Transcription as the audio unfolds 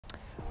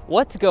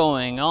What's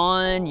going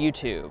on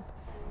YouTube?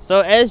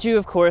 So as you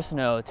of course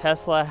know,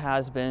 Tesla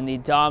has been the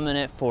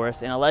dominant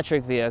force in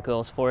electric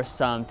vehicles for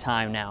some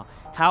time now.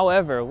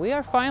 However, we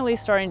are finally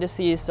starting to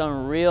see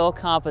some real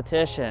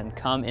competition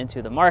come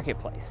into the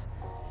marketplace.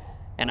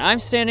 And I'm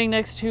standing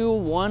next to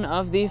one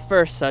of the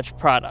first such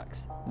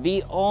products,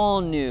 the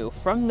all-new,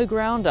 from the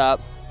ground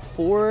up,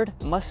 Ford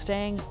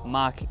Mustang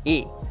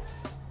Mach-E.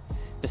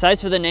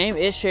 Besides for the name,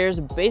 it shares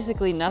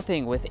basically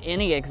nothing with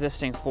any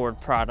existing Ford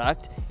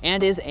product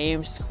and is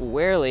aimed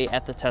squarely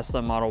at the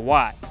Tesla Model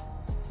Y.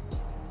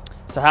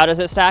 So how does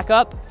it stack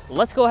up?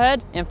 Let's go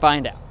ahead and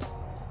find out.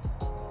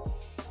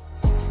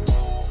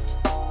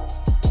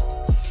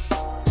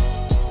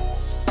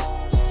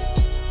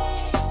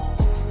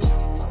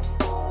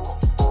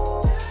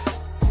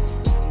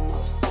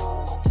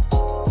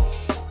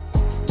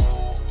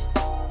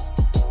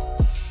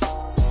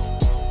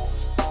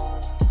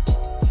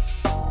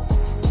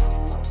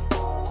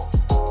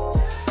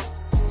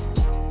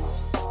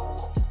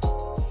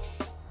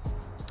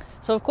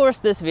 So of course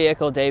this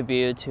vehicle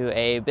debuted to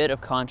a bit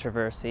of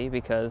controversy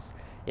because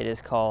it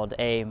is called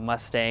a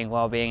Mustang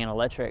while being an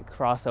electric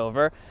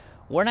crossover.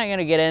 We're not going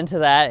to get into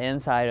that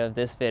inside of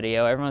this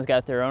video. Everyone's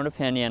got their own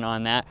opinion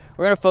on that.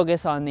 We're going to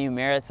focus on the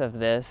merits of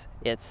this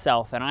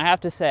itself. And I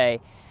have to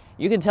say,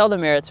 you can tell the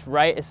merits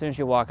right as soon as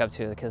you walk up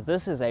to it because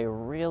this is a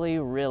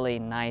really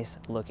nice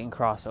looking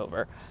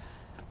crossover.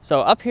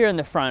 So up here in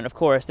the front, of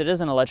course, it is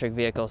an electric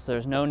vehicle, so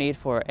there's no need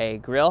for a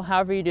grille.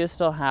 However, you do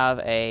still have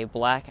a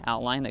black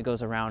outline that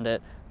goes around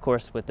it. Of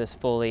course, with this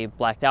fully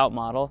blacked out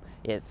model,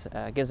 it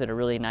gives it a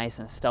really nice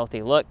and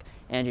stealthy look,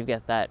 and you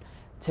get that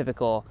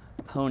typical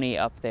pony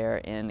up there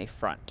in the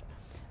front.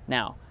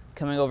 Now,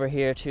 coming over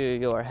here to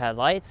your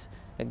headlights,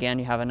 again,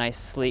 you have a nice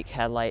sleek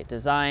headlight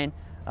design.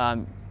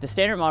 The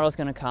standard model is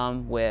going to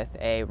come with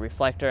a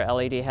reflector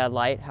LED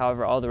headlight.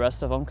 However, all the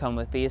rest of them come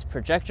with these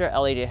projector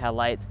LED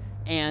headlights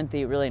and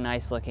the really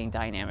nice looking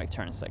dynamic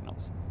turn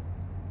signals.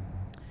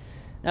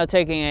 Now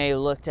taking a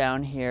look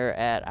down here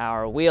at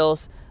our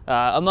wheels,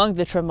 among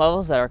the trim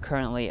levels that are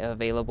currently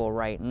available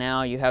right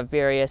now, you have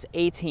various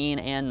 18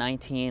 and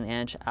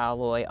 19-inch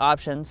alloy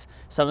options.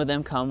 Some of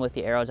them come with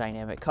the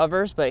aerodynamic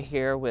covers, but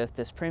here with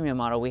this premium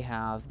model we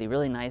have the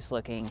really nice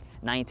looking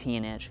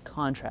 19-inch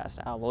contrast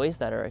alloys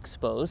that are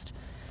exposed.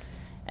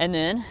 And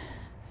then,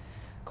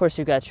 of course,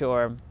 you've got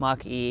your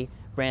Mach-E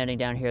branding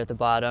down here at the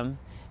bottom.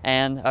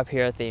 And up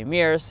here at the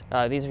mirrors,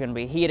 these are going to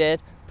be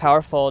heated,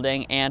 power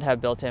folding, and have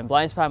built-in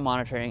blind spot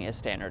monitoring as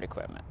standard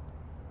equipment.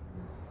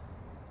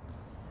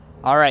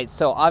 All right,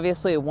 so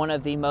obviously one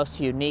of the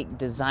most unique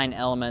design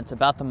elements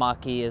about the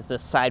Mach-E is the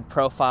side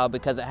profile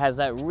because it has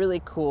that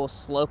really cool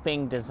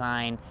sloping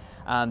design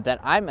that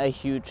I'm a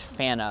huge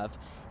fan of.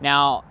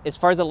 Now, as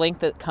far as the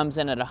length, it comes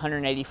in at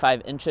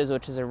 185 inches,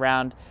 which is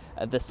around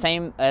the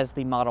same as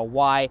the Model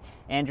Y,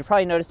 and you're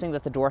probably noticing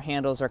that the door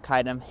handles are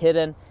kind of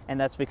hidden, and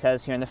that's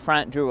because here in the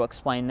front, Drew will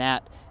explain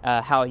that,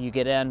 how you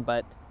get in,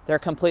 but they're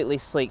completely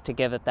sleek to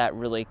give it that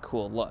really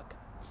cool look.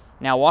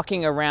 Now,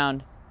 walking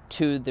around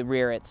to the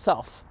rear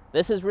itself,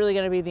 this is really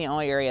going to be the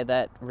only area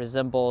that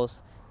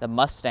resembles the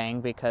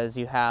Mustang because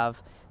you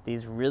have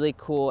these really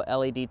cool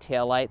LED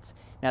taillights.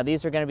 Now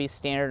these are going to be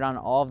standard on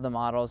all of the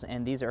models,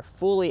 and these are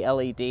fully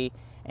LED,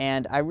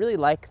 and I really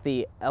like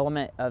the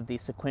element of the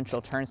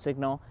sequential turn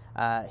signal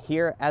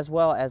here, as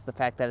well as the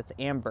fact that it's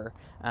amber,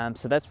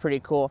 so that's pretty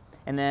cool.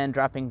 And then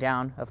dropping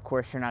down, of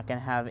course, you're not going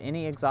to have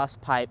any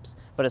exhaust pipes,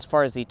 but as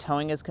far as the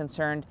towing is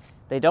concerned,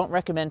 they don't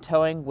recommend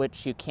towing,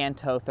 which you can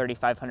tow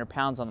 3,500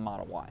 pounds on the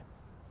Model Y.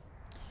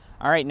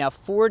 All right, now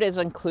Ford is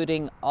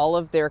including all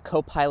of their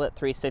Co-Pilot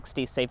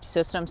 360 safety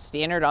systems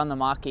standard on the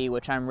Mach-E,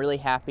 which I'm really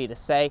happy to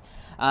say.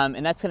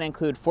 And that's going to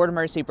include Ford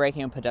emergency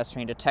braking and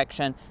pedestrian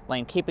detection,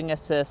 lane keeping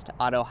assist,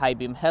 auto high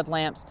beam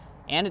headlamps,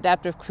 and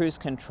adaptive cruise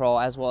control,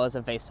 as well as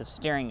evasive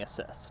steering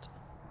assist.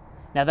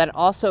 Now that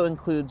also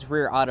includes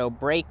rear auto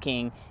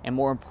braking, and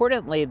more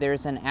importantly,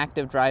 there's an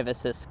active drive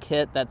assist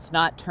kit that's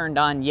not turned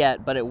on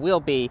yet, but it will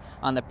be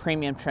on the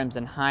premium trims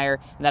and higher,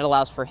 and that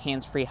allows for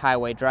hands-free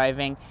highway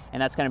driving,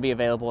 and that's going to be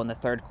available in the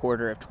third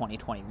quarter of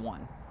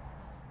 2021.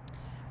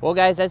 Well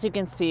guys, as you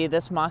can see,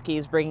 this Mach-E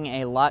is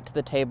bringing a lot to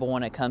the table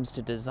when it comes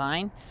to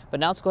design, but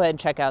now let's go ahead and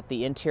check out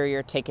the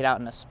interior, take it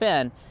out in a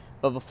spin.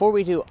 But before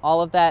we do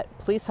all of that,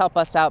 please help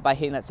us out by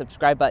hitting that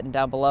subscribe button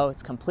down below.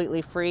 It's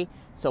completely free,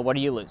 so what are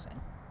you losing?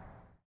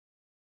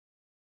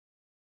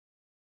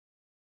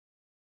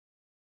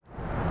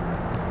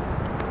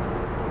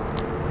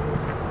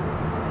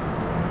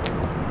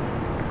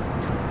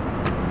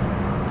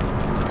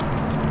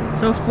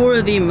 So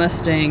for the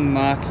Mustang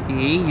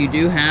Mach-E, you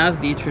do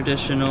have the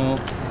traditional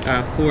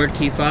Ford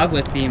key fob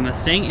with the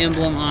Mustang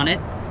emblem on it.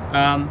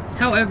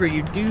 However,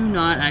 you do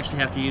not actually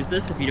have to use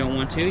this if you don't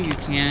want to. You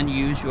can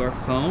use your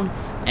phone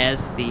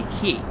as the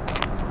key.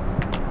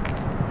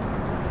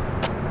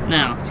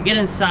 Now, to get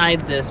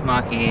inside this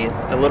Mach-E,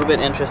 it's a little bit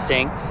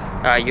interesting.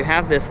 You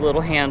have this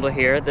little handle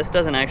here. This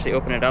doesn't actually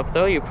open it up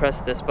though. You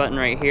press this button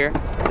right here,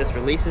 this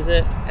releases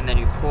it, and then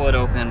you pull it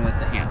open with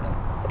the handle.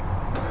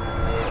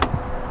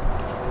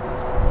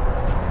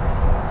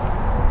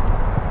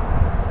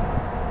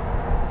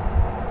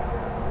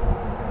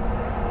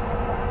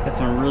 Got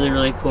some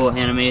really cool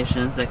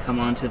animations that come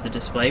onto the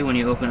display when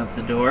you open up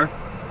the door.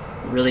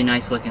 Really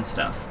nice looking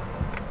stuff.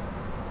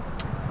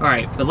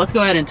 Alright, but let's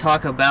go ahead and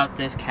talk about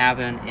this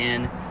cabin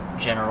in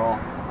general.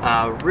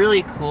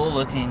 Really cool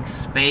looking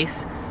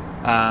space.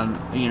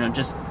 You know,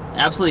 just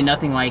absolutely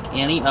nothing like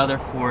any other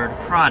Ford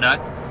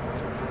product.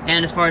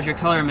 And as far as your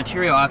color and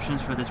material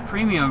options for this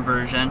premium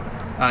version,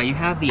 you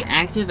have the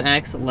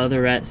ActiveX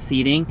leatherette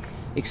seating.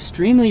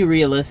 Extremely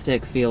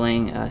realistic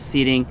feeling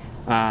seating.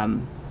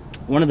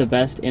 One of the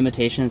best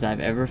imitations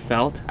I've ever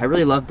felt. I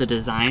really love the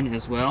design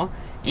as well,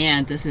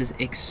 and this is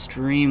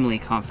extremely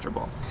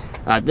comfortable.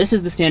 This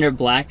is the standard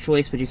black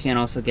choice, but you can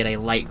also get a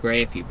light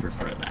gray if you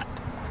prefer that.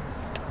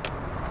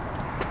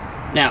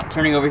 Now,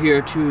 turning over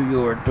here to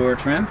your door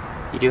trim,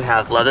 you do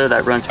have leather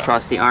that runs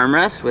across the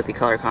armrest with the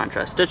color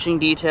contrast stitching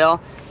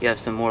detail. You have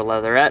some more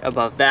leatherette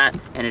above that,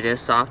 and it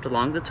is soft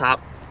along the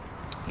top.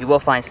 You will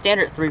find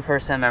standard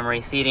 3-person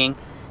memory seating,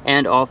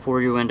 and all 4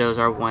 of your windows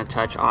are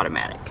one-touch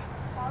automatic.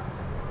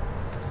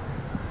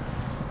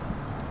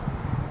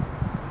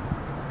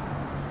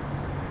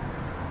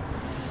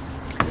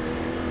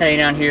 Heading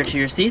down here to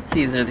your seats,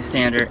 these are the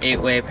standard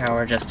 8-way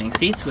power adjusting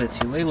seats with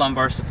 2-way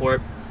lumbar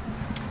support.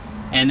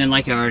 And then,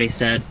 like I already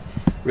said,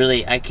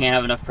 really, I can't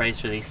have enough praise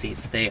for these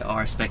seats. They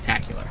are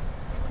spectacular.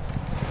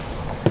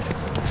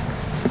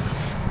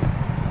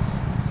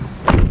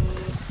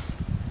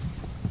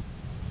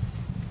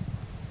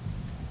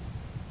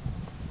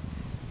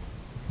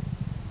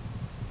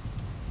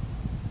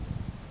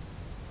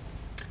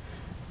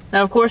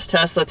 Now, of course,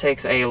 Tesla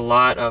takes a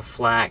lot of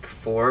flack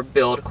for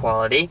build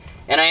quality,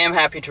 and I am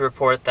happy to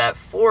report that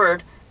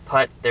Ford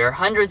put their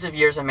hundreds of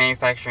years of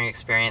manufacturing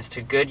experience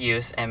to good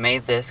use and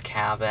made this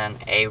cabin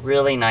a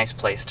really nice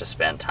place to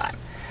spend time.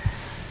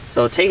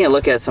 So taking a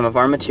look at some of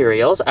our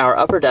materials, our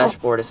upper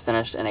dashboard is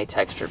finished in a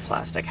textured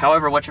plastic.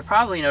 However, what you're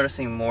probably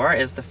noticing more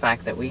is the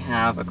fact that we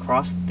have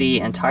across the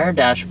entire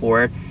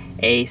dashboard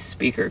a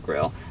speaker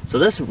grill. So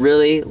this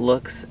really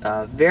looks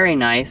very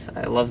nice.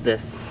 I love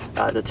this,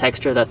 the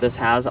texture that this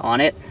has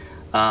on it.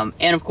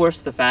 And of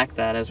course the fact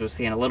that, as we'll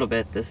see in a little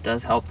bit, this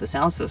does help the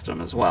sound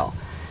system as well.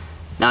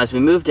 Now as we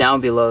move down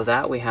below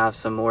that, we have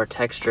some more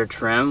textured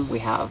trim. We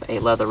have a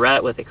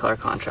leatherette with a color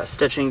contrast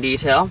stitching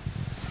detail.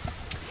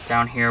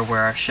 Down here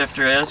where our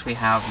shifter is, we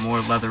have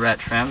more leatherette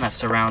trim that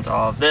surrounds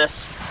all of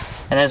this.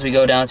 And as we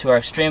go down to our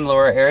extreme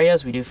lower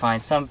areas, we do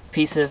find some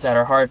pieces that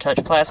are hard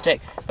touch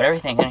plastic, but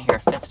everything in here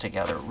fits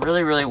together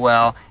really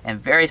well and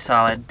very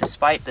solid,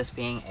 despite this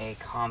being a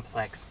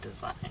complex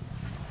design.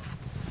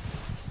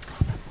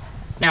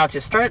 Now to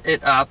start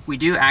it up, we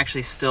do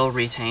actually still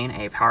retain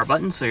a power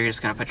button, so you're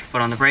just going to put your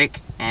foot on the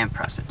brake and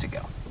press it to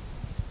go.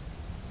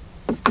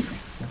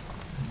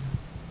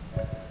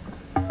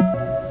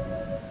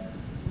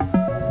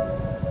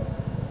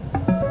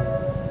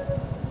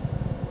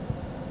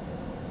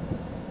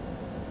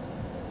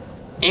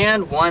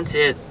 And once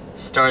it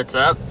starts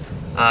up,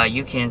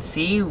 you can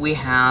see we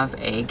have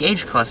a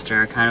gauge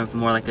cluster, kind of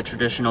more like a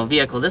traditional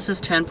vehicle. This is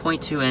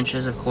 10.2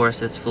 inches, of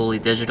course. It's fully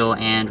digital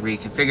and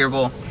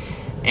reconfigurable,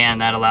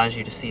 and that allows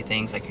you to see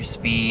things like your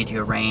speed,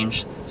 your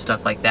range,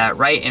 stuff like that,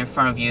 right in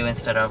front of you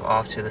instead of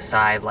off to the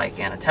side like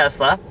in a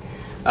Tesla.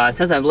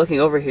 Since I'm looking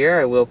over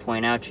here, I will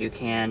point out you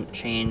can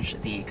change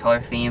the color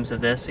themes of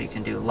this, so you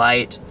can do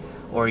light,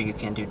 or you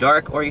can do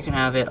dark, or you can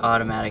have it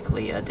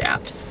automatically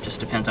adapt. Just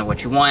depends on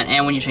what you want,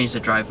 and when you change the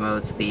drive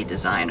modes, the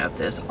design of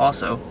this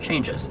also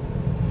changes.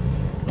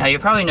 Now you're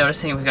probably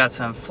noticing we've got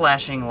some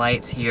flashing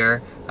lights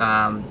here.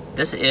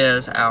 This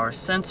is our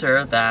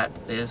sensor that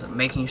is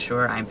making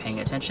sure I'm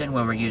paying attention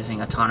when we're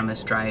using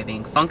autonomous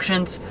driving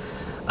functions.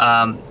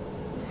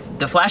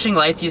 The flashing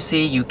lights you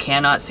see, you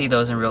cannot see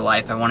those in real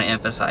life. I want to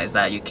emphasize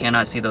that. You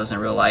cannot see those in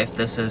real life.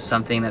 This is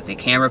something that the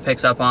camera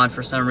picks up on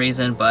for some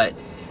reason, but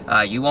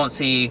you won't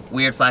see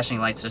weird flashing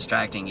lights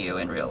distracting you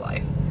in real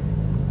life.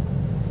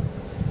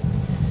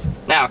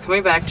 Now,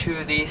 coming back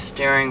to the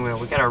steering wheel,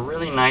 we got a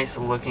really nice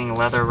looking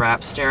leather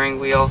wrap steering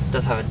wheel. It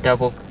does have a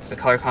double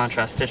color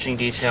contrast stitching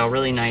detail,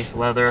 really nice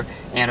leather,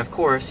 and of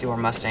course your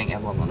Mustang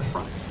emblem on the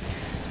front.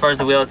 As far as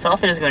the wheel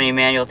itself, it is going to be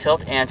manual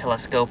tilt and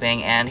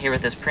telescoping, and here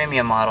with this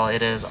premium model,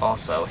 it is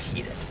also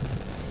heated.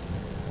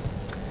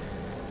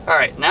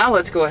 Alright, now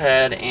let's go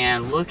ahead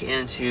and look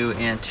into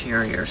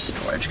interior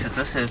storage, because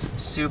this is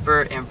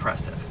super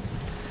impressive.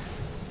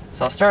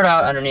 So I'll start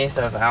out underneath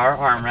of our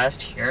armrest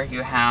here.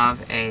 You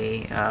have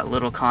a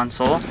little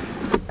console.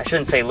 I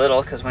shouldn't say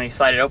little, because when you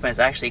slide it open, it's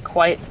actually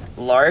quite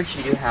large.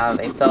 You do have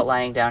a felt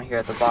lining down here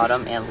at the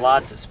bottom and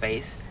lots of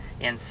space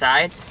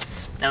inside.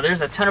 Now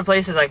there's a ton of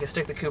places I can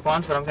stick the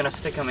coupons, but I'm going to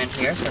stick them in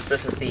here since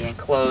this is the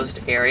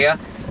enclosed area.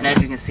 And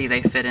as you can see,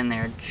 they fit in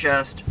there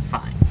just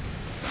fine.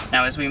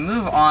 Now as we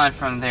move on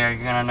from there,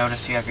 you're going to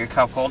notice you have your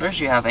cup holders.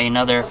 You have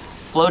another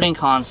floating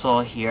console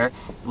here,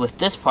 with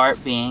this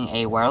part being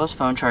a wireless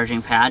phone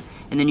charging pad,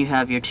 and then you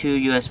have your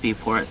 2 USB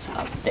ports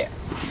up there.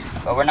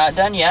 But we're not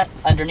done yet.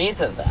 Underneath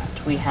of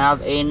that, we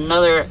have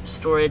another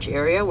storage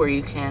area where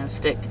you can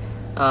stick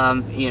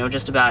you know,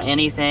 just about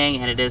anything,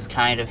 and it is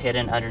kind of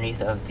hidden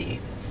underneath of the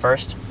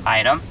first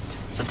item.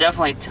 So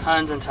definitely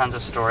tons and tons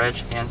of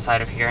storage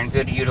inside of here and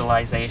good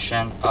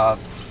utilization of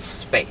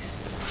space.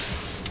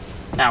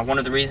 Now, one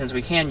of the reasons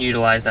we can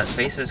utilize that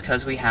space is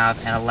because we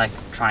have an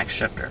electronic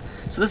shifter.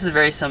 So this is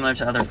very similar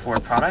to other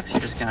Ford products.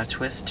 You're just going to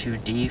twist to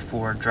D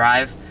for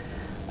drive.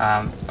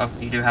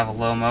 You do have a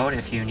low mode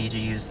if you need to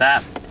use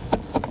that.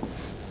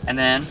 And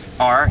then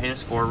R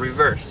is for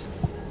reverse.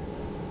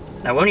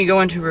 Now when you go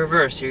into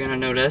reverse, you're going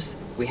to notice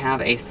we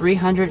have a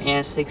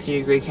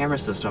 360-degree camera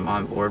system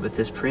on board with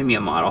this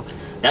premium model.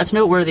 That's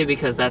noteworthy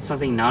because that's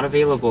something not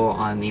available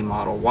on the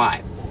Model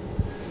Y.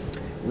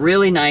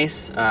 Really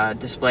nice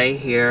display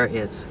here.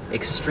 It's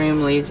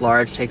extremely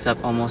large, takes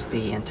up almost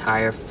the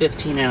entire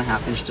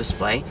 15.5-inch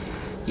display.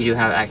 You do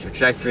have active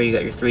trajectory, you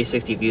got your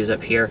 360 views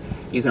up here.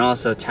 You can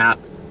also tap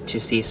to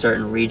see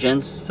certain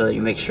regions so that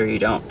you make sure you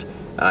don't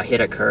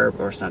hit a curb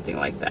or something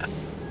like that.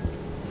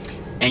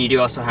 And you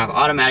do also have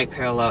automatic,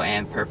 parallel,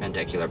 and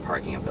perpendicular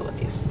parking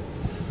abilities.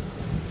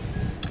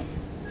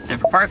 Then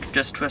for park,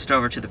 just twist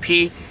over to the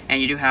P, and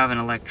you do have an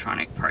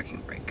electronic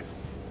parking brake.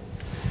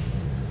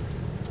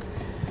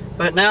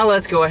 But now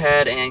let's go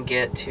ahead and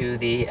get to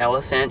the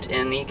elephant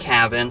in the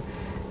cabin,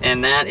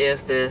 and that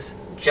is this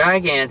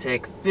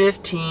gigantic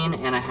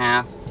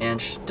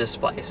 15.5-inch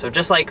display. So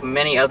just like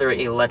many other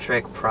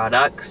electric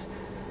products,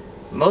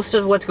 most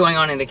of what's going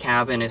on in the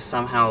cabin is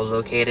somehow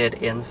located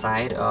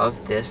inside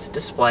of this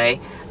display.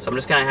 So I'm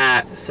just going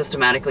to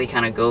systematically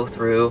kind of go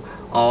through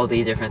all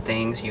the different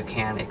things you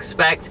can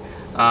expect.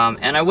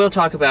 And I will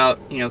talk about,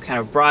 kind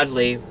of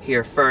broadly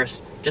here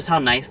first, just how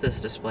nice this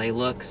display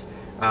looks.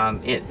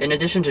 In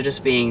addition to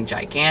just being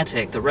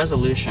gigantic, the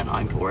resolution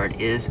on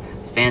board is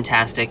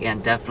fantastic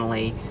and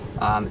definitely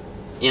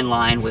in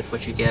line with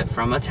what you get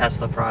from a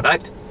Tesla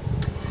product.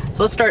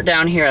 So let's start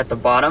down here at the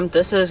bottom.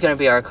 This is going to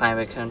be our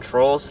climate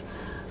controls.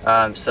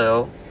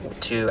 So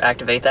to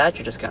activate that,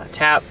 you're just going to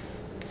tap,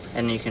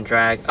 and then you can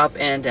drag up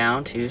and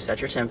down to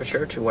set your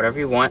temperature to whatever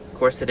you want. Of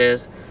course, it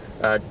is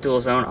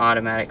dual zone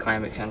automatic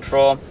climate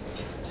control,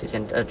 so you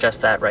can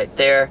adjust that right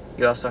there.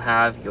 You also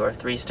have your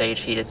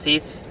 3-stage heated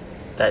seats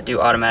that do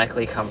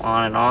automatically come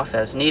on and off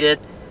as needed,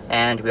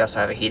 and we also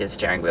have a heated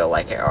steering wheel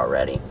like I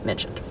already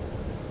mentioned.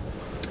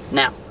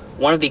 Now,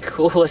 one of the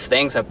coolest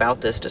things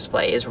about this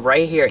display is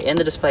right here in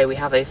the display we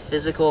have a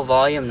physical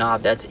volume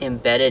knob that's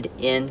embedded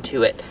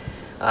into it.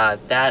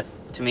 That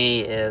to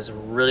me is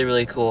really,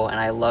 really cool, and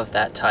I love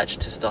that touch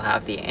to still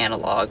have the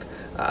analog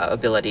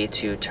ability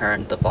to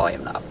turn the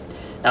volume knob.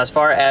 Now, as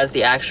far as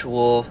the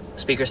actual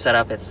speaker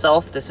setup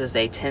itself, this is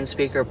a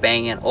 10-speaker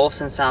Bang &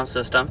 Olufsen sound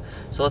system.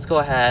 So let's go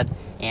ahead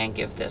and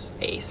give this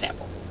a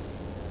sample.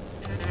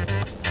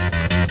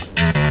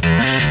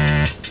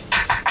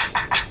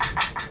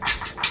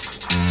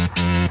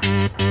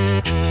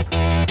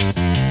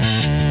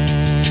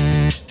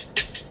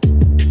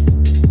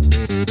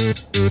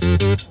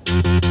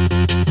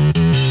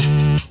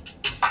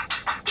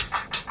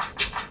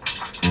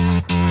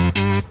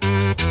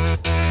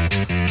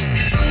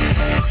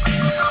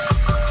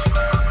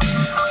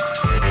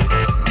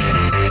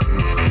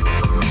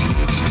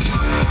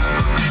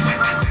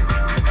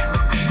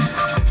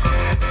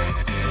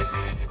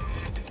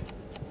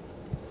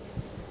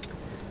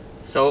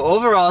 So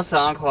overall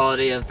sound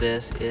quality of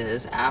this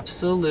is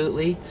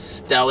absolutely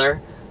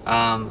stellar.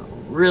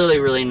 Really,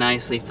 really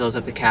nicely fills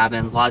up the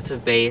cabin, lots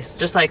of bass,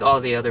 just like all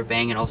the other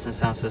Bang & Olufsen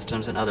sound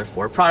systems and other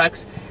Ford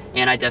products,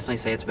 and I definitely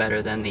say it's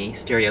better than the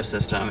stereo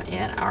system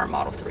in our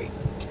Model 3.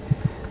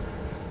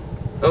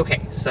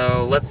 Okay,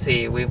 so let's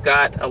see, we've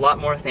got a lot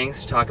more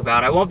things to talk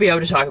about. I won't be able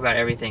to talk about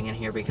everything in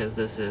here because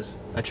this is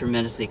a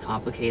tremendously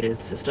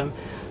complicated system.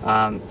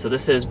 So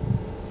this is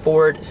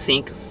Ford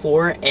Sync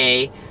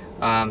 4A,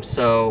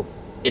 so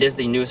it is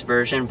the newest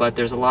version, but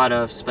there's a lot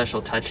of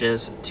special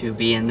touches to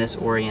be in this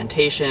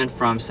orientation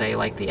from, say,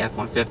 like the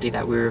F-150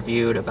 that we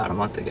reviewed about a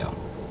month ago.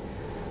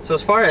 So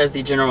as far as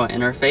the general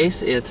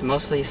interface, it's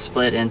mostly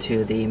split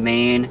into the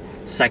main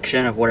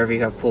section of whatever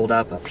you have pulled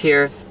up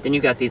here. Then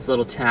you've got these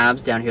little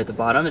tabs down here at the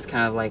bottom. It's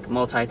kind of like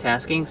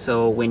multitasking.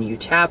 So when you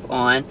tap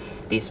on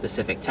the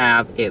specific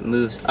tab, it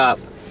moves up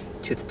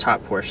to the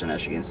top portion,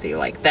 as you can see,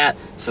 like that.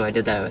 So I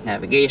did that with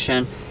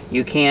navigation.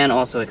 You can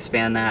also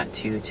expand that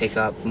to take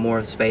up more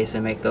of the space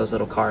and make those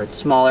little cards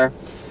smaller.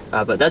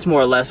 But that's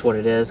more or less what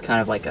it is, kind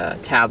of like a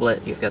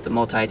tablet. You've got the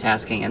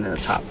multitasking and then the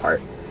top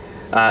part.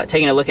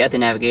 Taking a look at the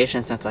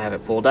navigation, since I have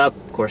it pulled up,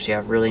 of course you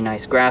have really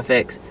nice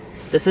graphics.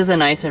 This is a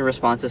nice and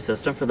responsive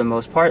system for the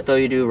most part, though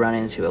you do run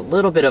into a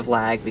little bit of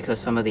lag because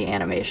some of the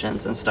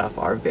animations and stuff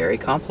are very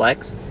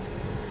complex.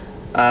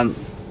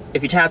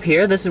 If you tap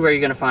here, this is where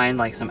you're going to find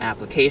like some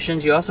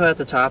applications. You also at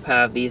the top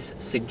have these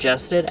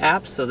suggested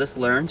apps, so this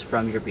learns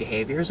from your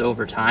behaviors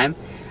over time.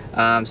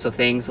 So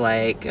things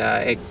like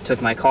it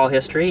took my call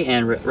history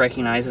and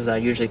recognizes that I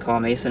usually call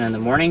Mason in the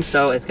morning,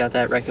 so it's got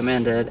that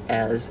recommended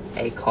as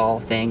a call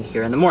thing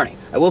here in the morning.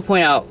 I will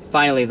point out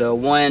finally though,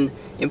 one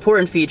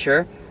important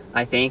feature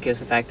I think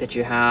is the fact that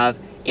you have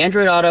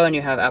Android Auto and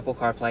you have Apple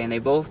CarPlay, and they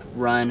both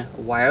run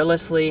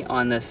wirelessly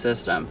on this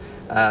system.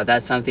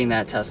 That's something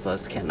that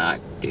Teslas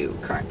cannot do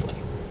currently.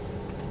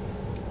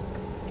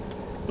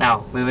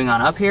 Now, moving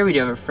on up here, we do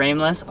have a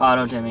frameless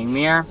auto-dimming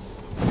mirror.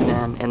 And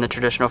then in the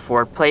traditional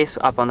Ford place,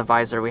 up on the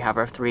visor, we have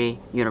our 3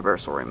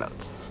 universal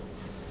remotes.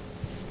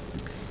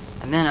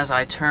 And then as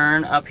I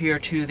turn up here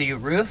to the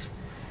roof,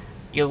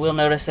 you will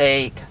notice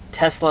a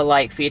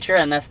Tesla-like feature,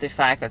 and that's the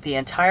fact that the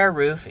entire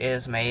roof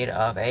is made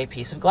of a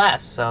piece of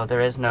glass. So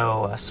there is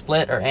no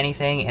split or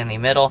anything in the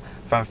middle.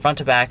 From front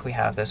to back, we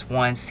have this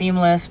one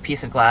seamless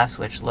piece of glass,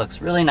 which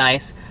looks really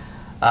nice.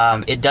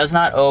 It does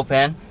not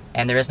open,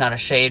 and there is not a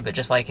shade, but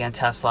just like in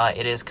Tesla,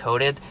 it is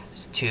coated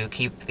to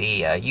keep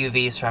the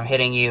UVs from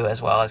hitting you,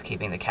 as well as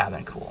keeping the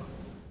cabin cool.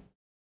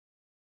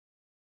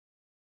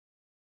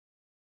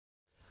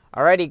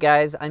 Alrighty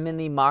guys, I'm in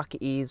the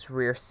Mach-E's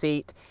rear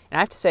seat, and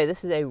I have to say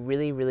this is a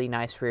really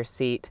nice rear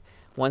seat.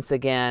 Once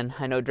again,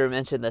 I know Drew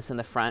mentioned this in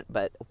the front,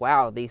 but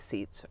wow, these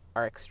seats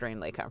are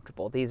extremely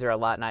comfortable. These are a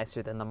lot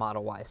nicer than the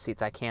Model Y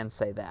seats, I can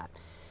say that.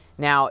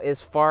 Now,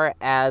 as far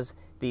as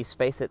the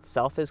space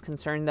itself is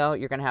concerned though,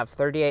 you're going to have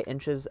 38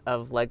 inches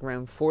of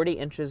legroom, 40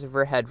 inches of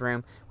rear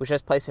headroom, which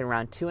is placing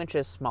around 2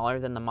 inches smaller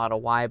than the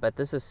Model Y, but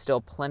this is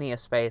still plenty of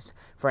space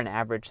for an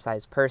average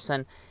sized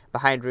person.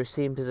 Behind rear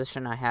seating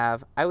position, I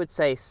have, I would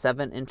say,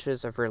 7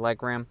 inches of rear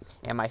legroom,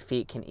 and my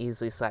feet can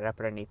easily slide up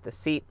underneath the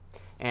seat.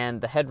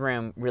 And the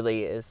headroom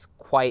really is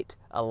quite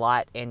a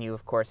lot, and you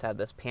of course have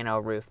this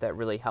panel roof that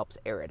really helps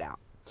air it out.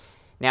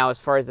 Now, as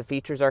far as the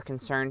features are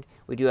concerned,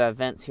 we do have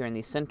vents here in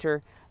the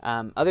center.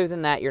 Other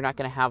than that, you're not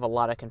going to have a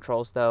lot of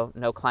controls though.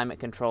 No climate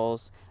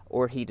controls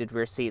or heated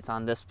rear seats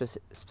on this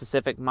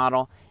specific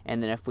model.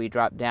 And then if we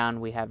drop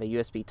down, we have a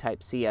USB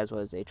Type-C as well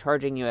as a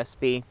charging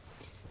USB.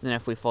 And then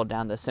if we fold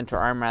down the center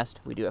armrest,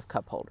 we do have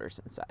cup holders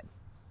inside.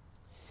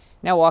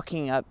 Now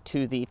walking up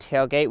to the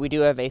tailgate, we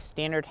do have a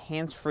standard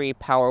hands-free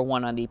Power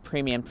 1 on the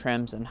premium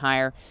trims and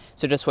higher.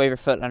 So just wave your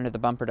foot under the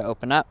bumper to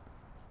open up.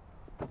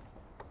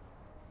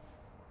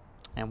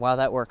 And wow,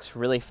 that works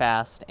really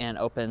fast and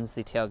opens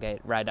the tailgate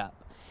right up.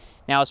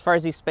 Now, as far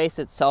as the space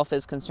itself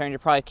is concerned, you're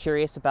probably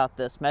curious about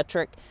this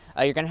metric.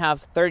 You're going to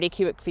have 30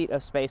 cubic feet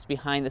of space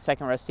behind the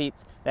second row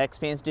seats. That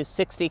expands to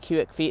 60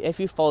 cubic feet if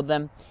you fold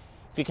them.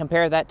 If you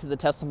compare that to the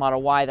Tesla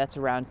Model Y, that's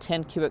around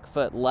 10 cubic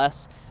foot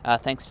less,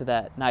 thanks to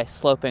that nice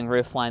sloping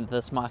roof line that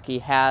this Mach-E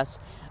has.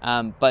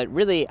 But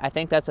really, I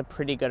think that's a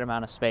pretty good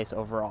amount of space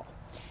overall.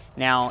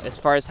 Now, as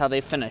far as how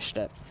they finished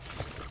it,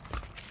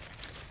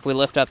 if we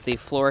lift up the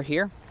floor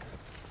here,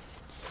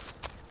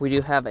 we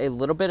do have a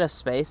little bit of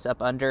space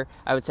up under,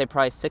 I would say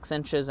probably 6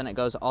 inches, and it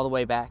goes all the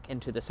way back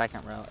into the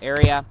second row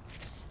area.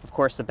 Of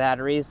course, the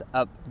batteries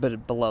up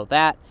below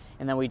that.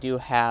 And then we do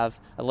have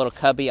a little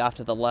cubby off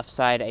to the left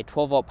side, a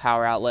 12-volt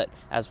power outlet,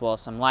 as well as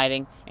some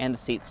lighting, and the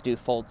seats do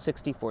fold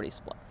 60-40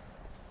 split.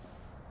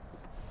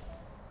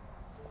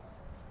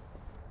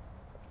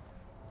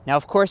 Now,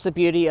 of course, the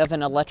beauty of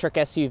an electric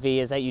SUV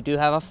is that you do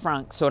have a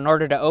frunk. So in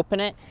order to open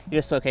it, you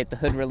just locate the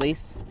hood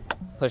release,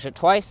 push it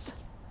twice,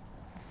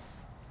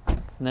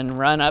 and then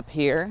run up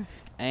here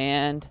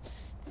and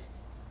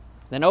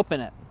then open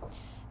it.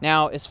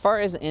 Now, as far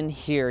as in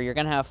here, you're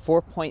going to have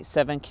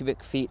 4.7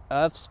 cubic feet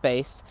of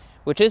space,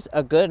 which is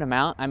a good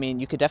amount. I mean,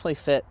 you could definitely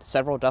fit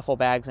several duffel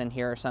bags in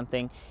here or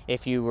something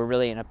if you were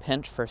really in a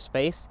pinch for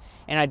space.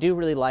 And I do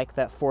really like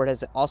that Ford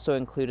has also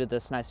included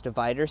this nice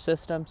divider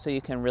system, so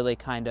you can really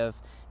kind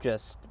of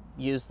just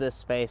use this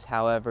space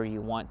however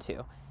you want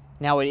to.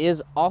 Now, it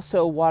is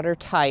also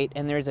watertight,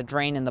 and there's a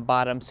drain in the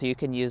bottom, so you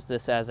can use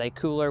this as a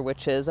cooler,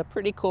 which is a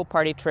pretty cool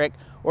party trick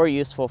or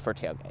useful for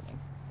tailgating.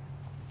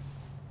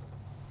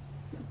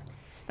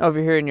 Over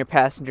here in your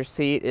passenger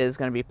seat is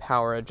going to be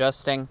power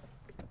adjusting.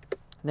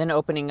 Then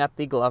opening up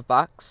the glove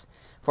box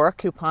for our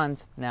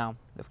coupons. Now,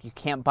 you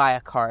can't buy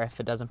a car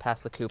if it doesn't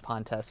pass the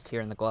coupon test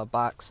here in the glove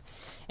box.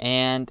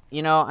 And,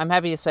 you know, I'm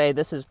happy to say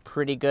this is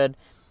pretty good.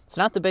 It's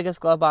not the biggest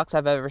glove box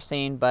I've ever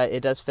seen, but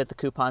it does fit the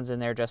coupons in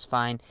there just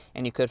fine,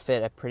 and you could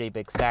fit a pretty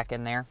big stack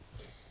in there.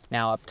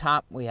 Now up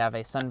top, we have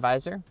a sun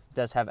visor. It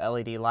does have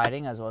LED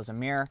lighting as well as a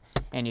mirror,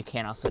 and you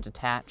can also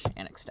detach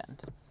and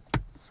extend.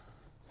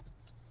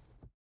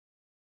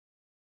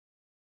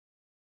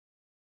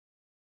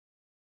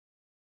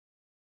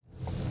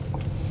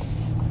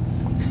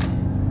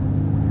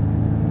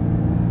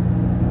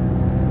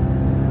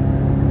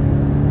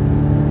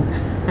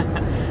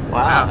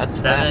 Wow, that's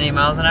 70 fast.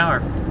 Miles an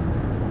hour.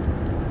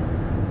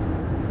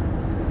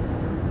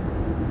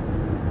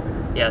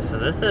 Yeah, so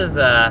this is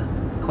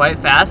quite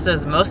fast,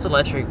 as most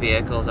electric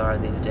vehicles are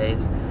these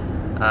days.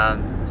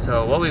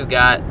 So what we've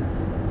got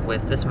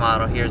with this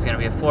model here is going to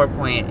be a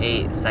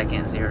 4.8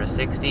 second 0 to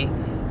 60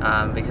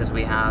 because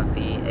we have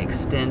the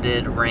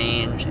extended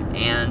range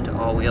and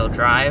all-wheel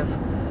drive.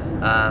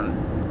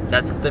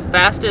 That's the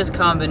fastest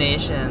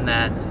combination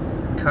that's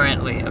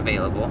currently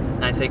available.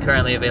 And I say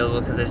currently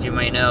available because, as you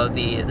might know,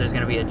 there's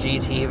going to be a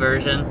GT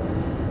version,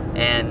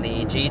 and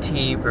the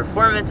GT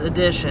Performance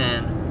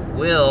Edition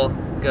will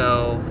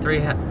go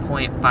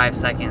 3.5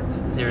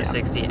 seconds 0 to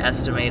 60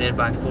 estimated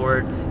by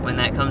Ford when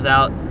that comes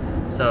out.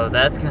 So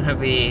that's going to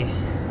be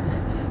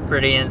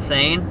pretty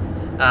insane.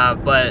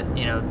 But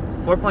you know,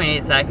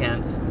 4.8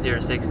 seconds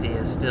 0 to 60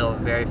 is still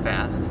very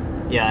fast.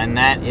 Yeah, and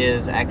that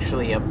is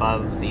actually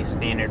above the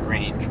standard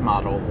range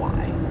Model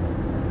Y.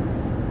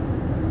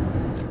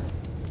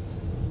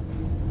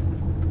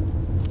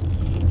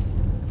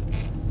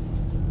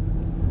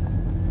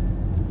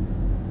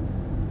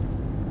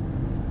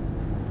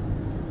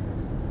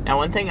 Now,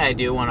 one thing I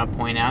do want to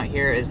point out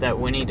here is that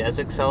when he does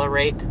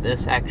accelerate,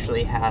 this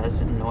actually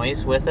has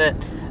noise with it.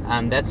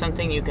 That's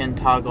something you can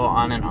toggle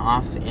on and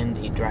off in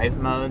the drive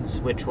modes,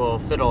 which we'll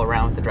fiddle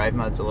around with the drive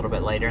modes a little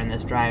bit later in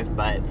this drive,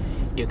 but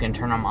you can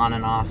turn them on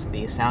and off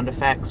the sound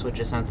effects, which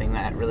is something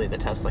that really the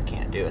Tesla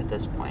can't do at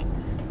this point.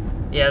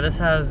 Yeah, this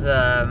has,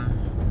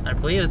 I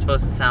believe it's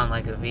supposed to sound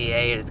like a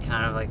V8. It's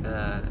kind of like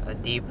a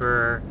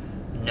deeper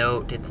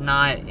note. It's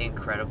not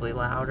incredibly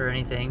loud or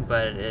anything,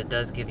 but it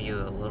does give you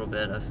a little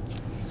bit of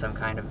some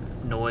kind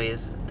of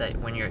noise that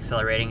when you're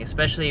accelerating,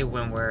 especially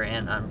when we're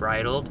in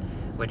unbridled,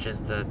 which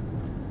is the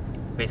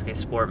basically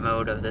sport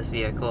mode of this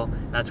vehicle.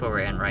 That's what we're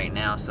in right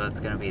now, so it's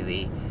going to be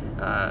the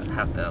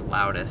have the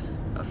loudest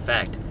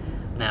effect.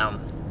 Now,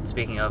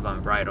 speaking of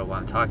unbridled, while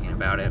I'm talking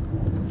about it,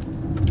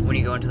 when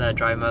you go into that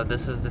drive mode,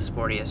 this is the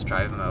sportiest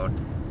drive mode,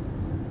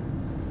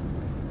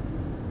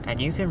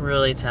 and you can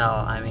really tell.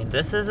 I mean,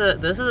 this is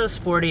a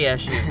sporty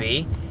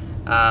SUV,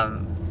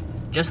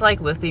 just like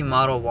with the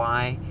Model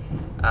Y.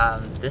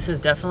 This is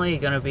definitely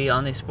going to be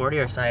on the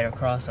sportier side of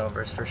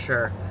crossovers for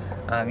sure.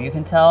 You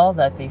can tell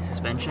that the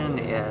suspension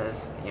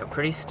is,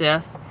 pretty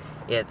stiff.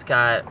 It's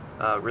got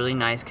really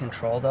nice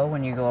control though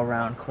when you go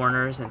around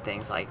corners and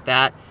things like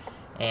that.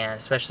 And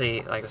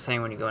especially, like I was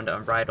saying, when you go into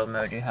unbridled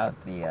mode, you have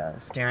the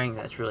steering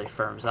that's really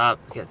firms up,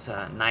 gets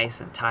nice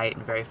and tight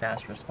and very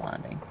fast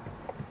responding.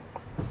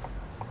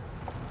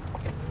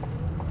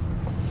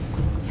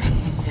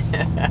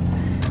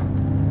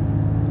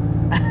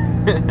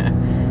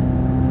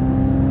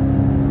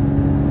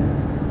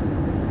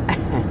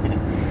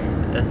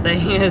 This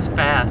thing is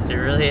fast, it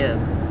really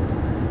is.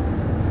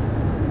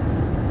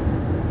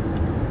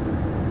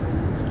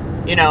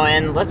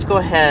 And let's go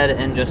ahead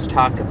and just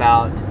talk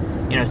about,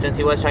 since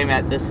he was talking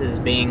about this as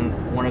being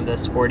one of the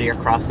sportier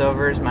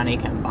crossovers money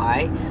can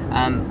buy,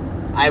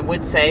 I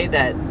would say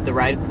that the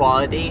ride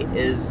quality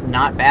is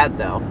not bad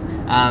though.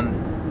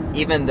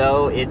 Even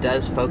though it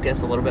does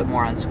focus a little bit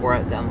more on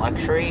sport than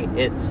luxury,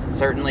 it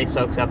certainly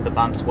soaks up the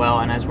bumps well,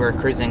 and as we're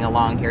cruising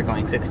along here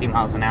going 60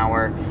 miles an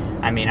hour,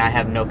 I mean, I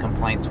have no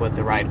complaints with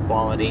the ride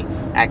quality.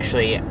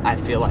 Actually, I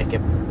feel like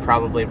it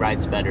probably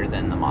rides better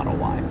than the Model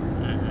Y,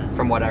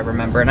 from what I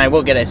remember. And I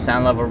will get a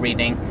sound level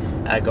reading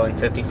going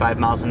 55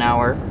 miles an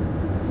hour.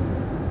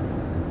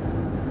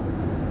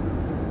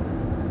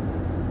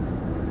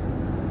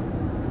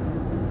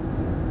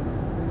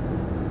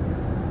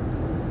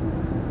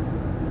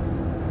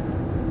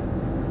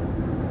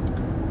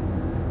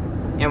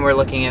 And we're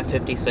looking at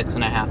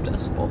 56.5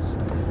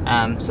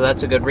 decibels. So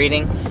that's a good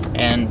reading.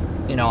 And,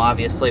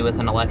 obviously with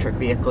an electric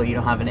vehicle, you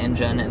don't have an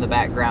engine in the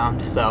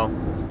background. So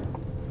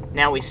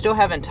now we still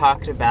haven't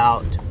talked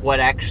about what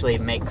actually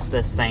makes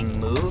this thing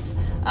move.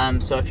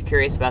 So if you're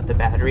curious about the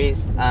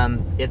batteries,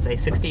 it's a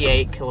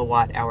 68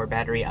 kilowatt hour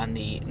battery on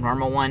the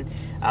normal one.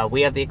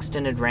 We have the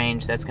extended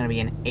range. That's going to be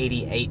an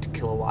 88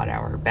 kilowatt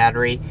hour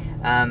battery.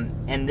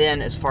 And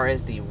then as far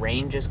as the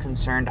range is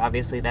concerned,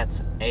 obviously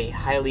that's a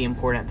highly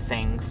important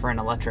thing for an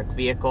electric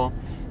vehicle.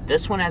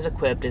 This one as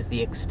equipped is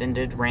the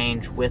extended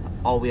range with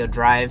all-wheel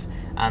drive,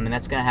 and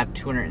that's going to have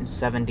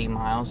 270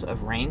 miles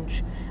of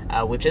range,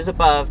 which is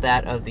above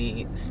that of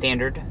the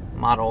standard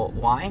Model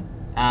Y.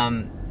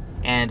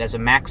 And as a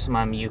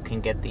maximum, you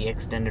can get the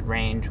extended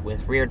range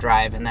with rear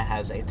drive, and that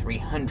has a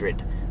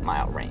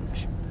 300-mile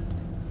range.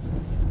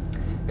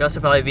 You'll also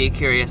probably be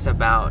curious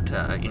about,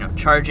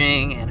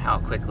 charging and how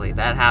quickly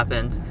that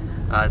happens.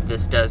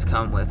 This does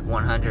come with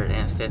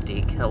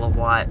 150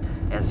 kilowatt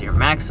as your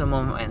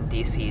maximum and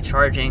DC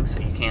charging, so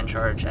you can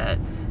charge at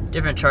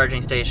different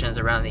charging stations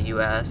around the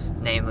US,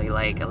 namely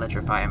like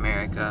Electrify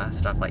America,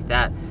 stuff like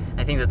that.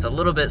 I think that's a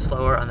little bit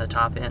slower on the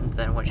top end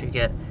than what you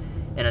get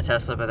in a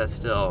Tesla, but that's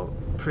still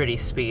pretty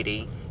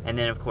speedy. And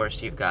then of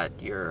course you've got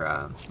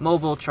your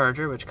mobile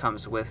charger, which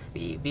comes with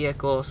the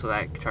vehicle, so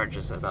that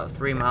charges about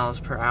 3 miles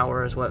per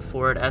hour is what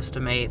Ford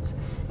estimates.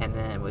 And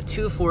then with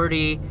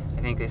 240,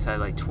 I think they said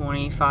like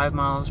 25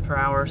 miles per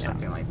hour,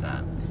 something like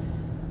that.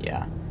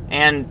 Yeah,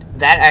 and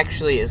that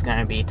actually is going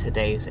to be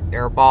today's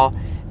airball.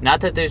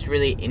 Not that there's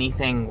really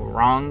anything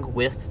wrong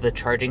with the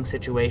charging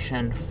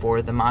situation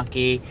for the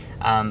Mach-E,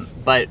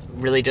 but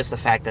really just the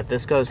fact that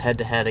this goes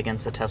head-to-head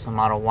against the Tesla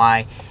Model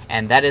Y,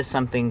 and that is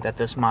something that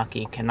this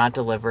Mach-E cannot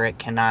deliver. It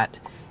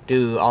cannot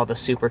do all the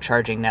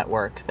supercharging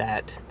network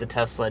that the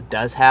Tesla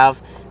does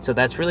have, so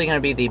that's really going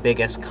to be the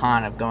biggest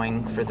con of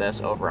going for this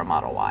over a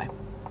Model Y.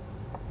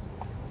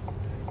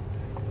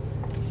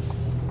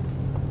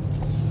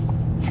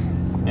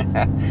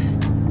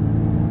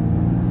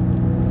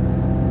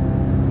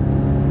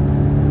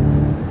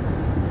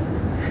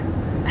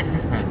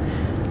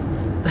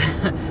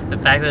 The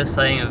fact that it's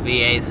playing a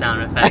V8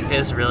 sound effect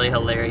is really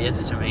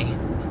hilarious to me.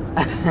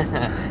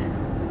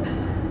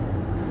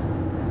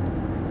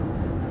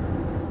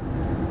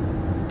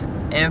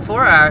 And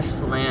for our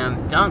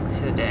slam dunk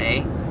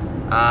today,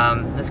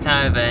 This is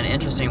kind of an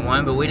interesting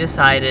one, but we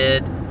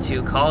decided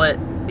to call it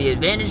the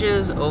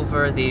advantages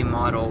over the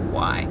Model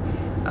Y.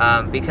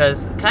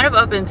 Because kind of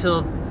up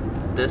until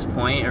this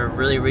point, or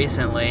really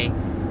recently,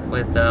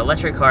 with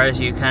electric cars,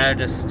 you kind of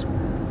just,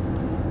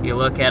 you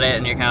look at it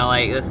and you're kind of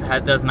like, this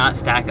does not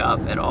stack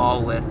up at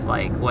all with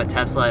like what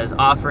Tesla is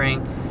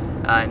offering,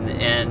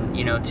 and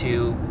you know,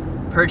 to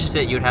purchase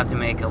it you'd have to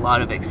make a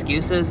lot of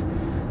excuses,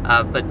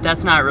 but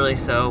that's not really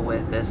so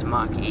with this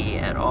Mach-E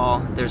at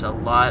all. There's a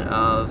lot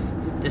of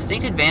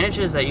distinct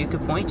advantages that you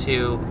could point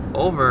to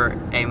over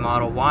a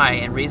Model Y,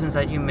 and reasons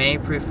that you may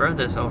prefer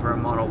this over a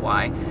Model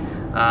Y.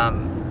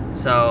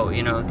 So,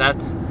 you know,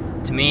 that's,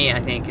 to me, I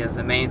think is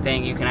the main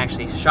thing. You can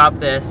actually shop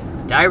this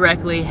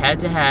directly, head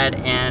to head,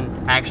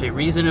 and actually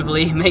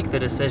reasonably make the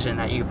decision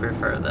that you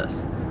prefer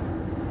this.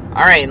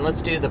 All right, and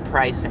let's do the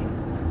pricing.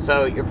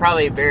 So you're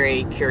probably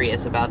very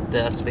curious about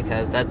this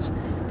because that's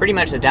pretty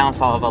much the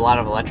downfall of a lot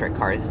of electric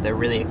cars. They're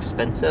really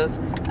expensive,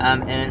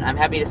 and I'm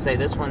happy to say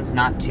this one's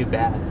not too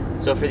bad.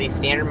 So for the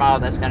standard model,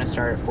 that's going to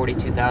start at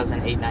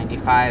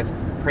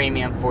 $42,895,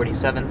 premium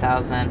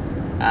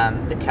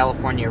 $47,000, the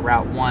California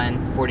Route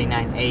 1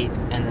 $49,800,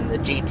 and then the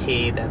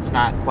GT that's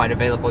not quite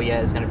available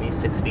yet is going to be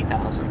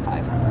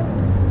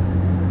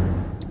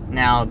 $60,500.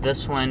 Now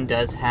this one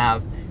does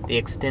have the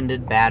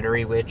extended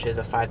battery, which is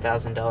a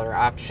 $5,000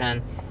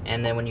 option,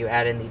 and then when you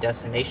add in the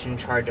destination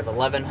charge of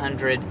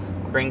 $1,100,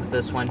 brings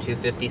this one to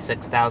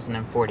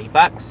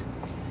 $56,040.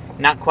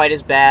 Not quite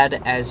as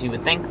bad as you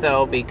would think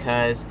though,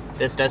 because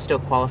this does still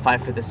qualify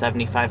for the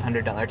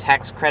 $7,500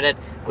 tax credit,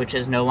 which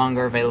is no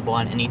longer available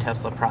on any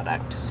Tesla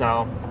product.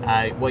 So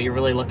what you're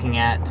really looking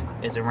at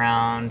is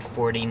around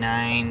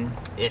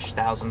 49-ish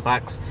thousand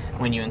bucks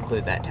when you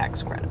include that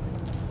tax credit.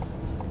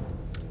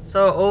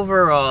 So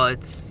overall,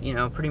 it's, you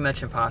know, pretty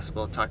much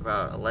impossible to talk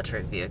about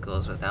electric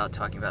vehicles without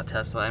talking about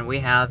Tesla, and we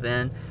have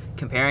been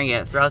comparing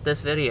it throughout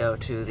this video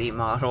to the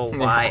Model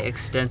Y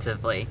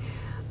extensively.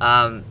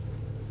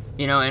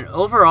 You know, and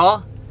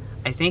overall,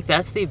 I think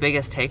that's the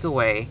biggest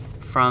takeaway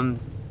from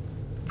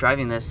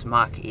driving this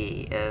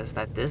Mach-E, is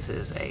that this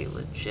is a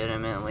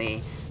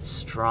legitimately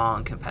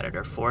strong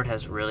competitor. Ford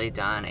has really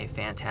done a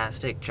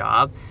fantastic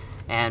job,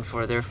 and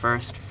for their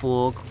first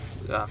full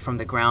from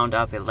the ground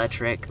up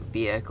electric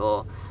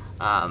vehicle,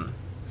 I'm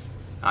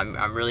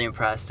really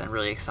impressed and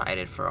really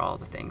excited for all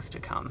the things to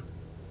come.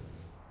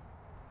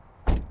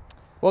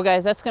 Well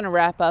guys, that's going to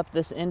wrap up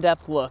this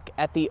in-depth look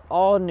at the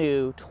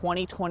all-new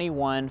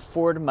 2021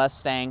 Ford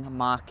Mustang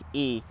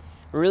Mach-E.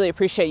 We really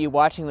appreciate you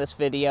watching this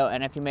video,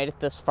 and if you made it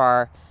this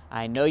far,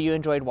 I know you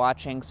enjoyed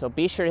watching, so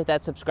be sure to hit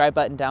that subscribe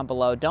button down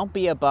below. Don't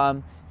be a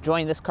bum.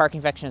 Join this Car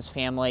Confections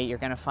family. You're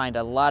going to find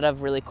a lot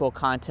of really cool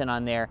content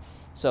on there,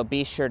 so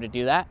be sure to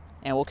do that.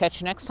 And we'll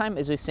catch you next time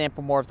as we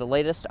sample more of the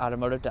latest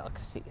automotive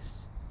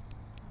delicacies.